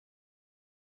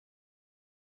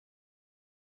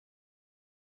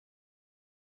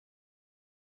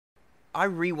I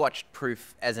rewatched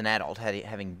Proof as an adult,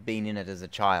 having been in it as a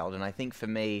child, and I think for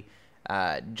me,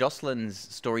 Jocelyn's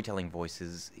storytelling voice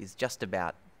is just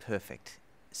about perfect,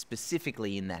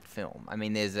 specifically in that film. I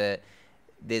mean, there's a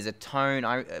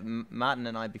tone. Martin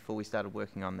and I, before we started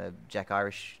working on the Jack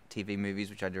Irish TV movies,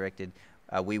 which I directed,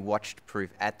 we watched Proof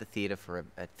at the theatre for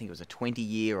I think it was a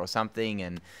 20-year or something,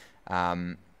 and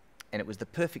it was the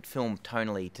perfect film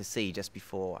tonally to see just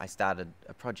before I started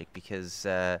a project, because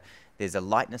there's a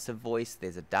lightness of voice,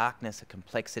 there's a darkness, a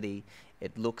complexity.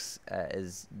 It looks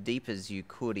as deep as you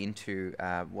could into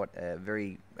what a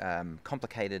very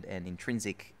complicated and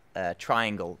intrinsic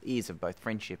triangle is of both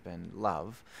friendship and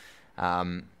love.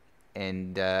 And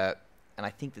I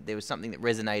think that there was something that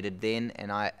resonated then,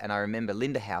 and I remember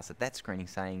Linda House at that screening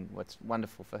saying what's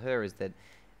wonderful for her is that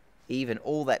even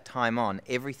all that time on,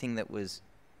 everything that was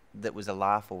a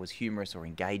laugh or was humorous or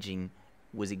engaging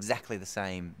was exactly the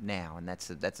same now, and that's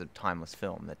a timeless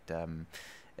film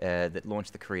that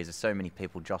launched the careers of so many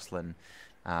people: Jocelyn,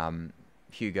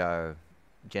 Hugo,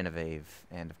 Genevieve,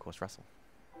 and of course Russell.